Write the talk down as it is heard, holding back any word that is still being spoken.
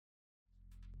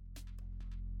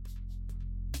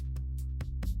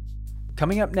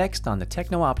Coming up next on the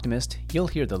Techno-Optimist, you'll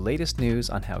hear the latest news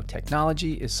on how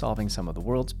technology is solving some of the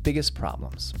world's biggest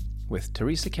problems, with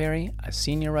Teresa Carey, a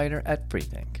senior writer at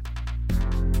Freethink.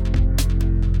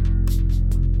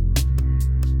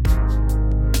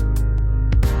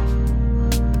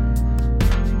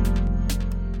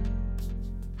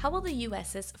 How will the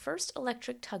U.S.'s first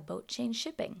electric tugboat change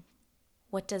shipping?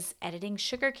 What does editing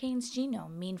sugarcane's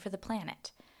genome mean for the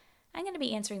planet? I'm going to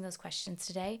be answering those questions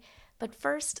today, but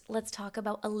first, let's talk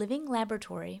about a living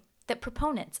laboratory that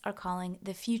proponents are calling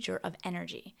the future of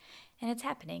energy, and it's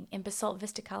happening in Basalt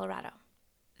Vista, Colorado.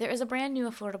 There is a brand new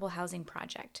affordable housing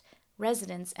project.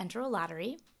 Residents enter a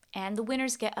lottery, and the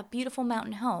winners get a beautiful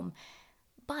mountain home,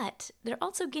 but they're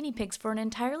also guinea pigs for an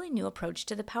entirely new approach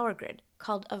to the power grid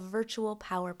called a virtual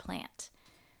power plant.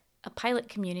 A pilot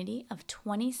community of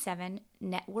 27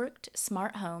 networked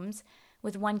smart homes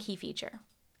with one key feature: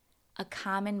 a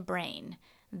common brain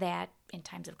that, in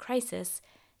times of crisis,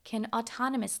 can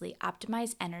autonomously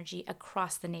optimize energy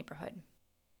across the neighborhood.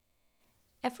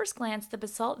 At first glance, the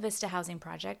Basalt Vista housing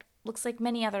project looks like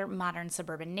many other modern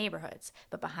suburban neighborhoods,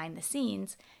 but behind the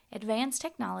scenes, advanced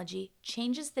technology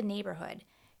changes the neighborhood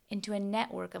into a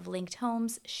network of linked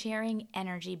homes sharing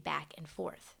energy back and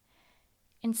forth.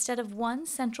 Instead of one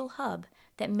central hub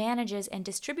that manages and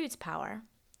distributes power,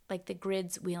 like the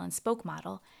grid's wheel and spoke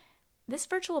model, this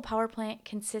virtual power plant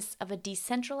consists of a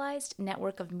decentralized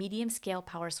network of medium-scale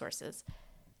power sources,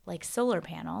 like solar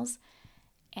panels,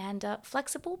 and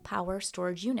flexible power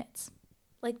storage units,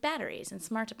 like batteries and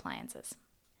smart appliances.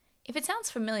 If it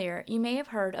sounds familiar, you may have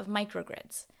heard of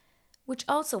microgrids, which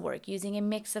also work using a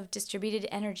mix of distributed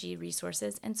energy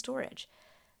resources and storage.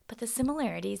 But the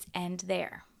similarities end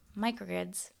there.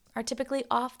 Microgrids are typically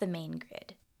off the main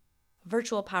grid.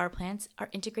 Virtual power plants are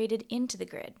integrated into the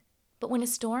grid. But when a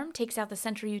storm takes out the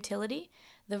central utility,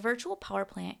 the virtual power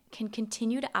plant can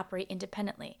continue to operate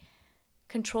independently,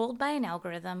 controlled by an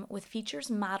algorithm with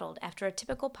features modeled after a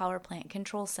typical power plant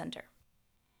control center.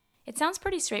 It sounds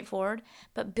pretty straightforward,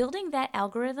 but building that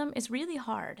algorithm is really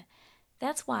hard.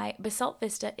 That's why Basalt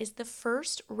Vista is the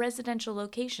first residential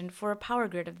location for a power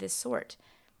grid of this sort.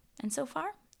 And so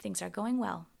far, things are going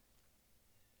well.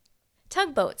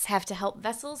 Tugboats have to help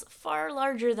vessels far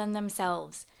larger than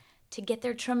themselves. To get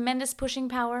their tremendous pushing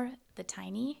power, the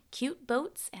tiny, cute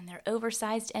boats and their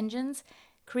oversized engines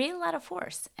create a lot of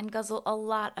force and guzzle a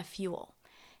lot of fuel,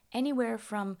 anywhere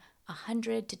from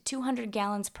 100 to 200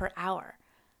 gallons per hour,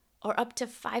 or up to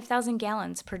 5,000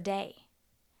 gallons per day.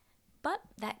 But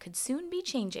that could soon be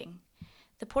changing.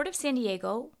 The Port of San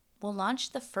Diego will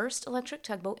launch the first electric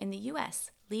tugboat in the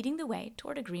U.S., leading the way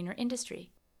toward a greener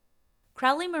industry.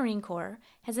 Crowley Marine Corps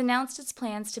has announced its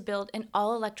plans to build an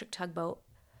all-electric tugboat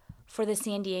for the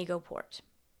San Diego port.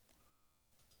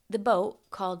 The boat,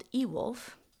 called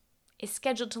E-Wolf, is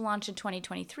scheduled to launch in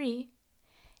 2023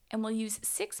 and will use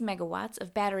 6 megawatts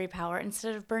of battery power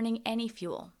instead of burning any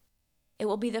fuel. It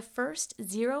will be the first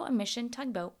zero-emission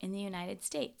tugboat in the United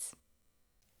States.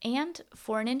 And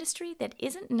for an industry that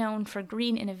isn't known for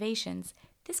green innovations,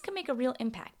 this could make a real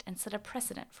impact and set a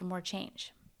precedent for more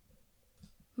change.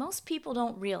 Most people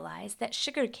don't realize that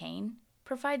sugarcane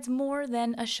provides more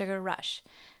than a sugar rush.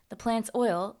 The plant's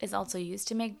oil is also used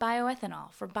to make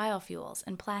bioethanol for biofuels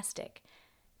and plastic.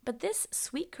 But this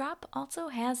sweet crop also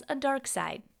has a dark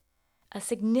side, a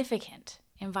significant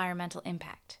environmental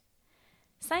impact.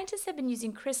 Scientists have been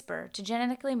using CRISPR to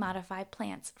genetically modify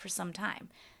plants for some time,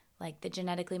 like the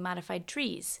genetically modified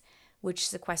trees, which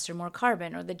sequester more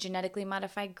carbon, or the genetically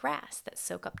modified grass that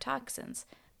soak up toxins,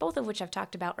 both of which I've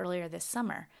talked about earlier this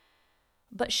summer.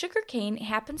 But sugarcane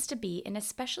happens to be an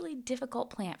especially difficult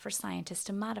plant for scientists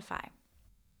to modify.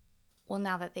 Well,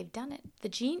 now that they've done it, the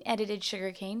gene-edited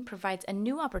sugarcane provides a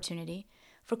new opportunity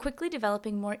for quickly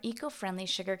developing more eco-friendly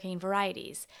sugarcane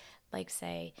varieties, like,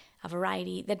 say, a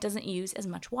variety that doesn't use as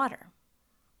much water.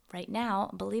 Right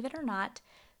now, believe it or not,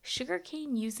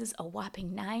 sugarcane uses a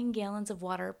whopping 9 gallons of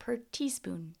water per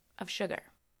teaspoon of sugar.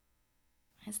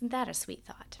 Isn't that a sweet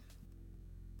thought?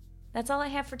 That's all I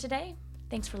have for today.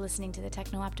 Thanks for listening to the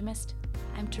Techno-Optimist.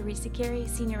 I'm Teresa Carey,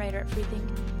 senior writer at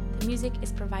Freethink. The music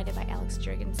is provided by Alex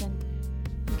Jurgensen.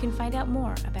 You can find out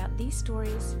more about these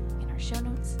stories in our show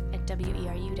notes at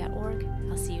weru.org.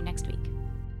 I'll see you next week.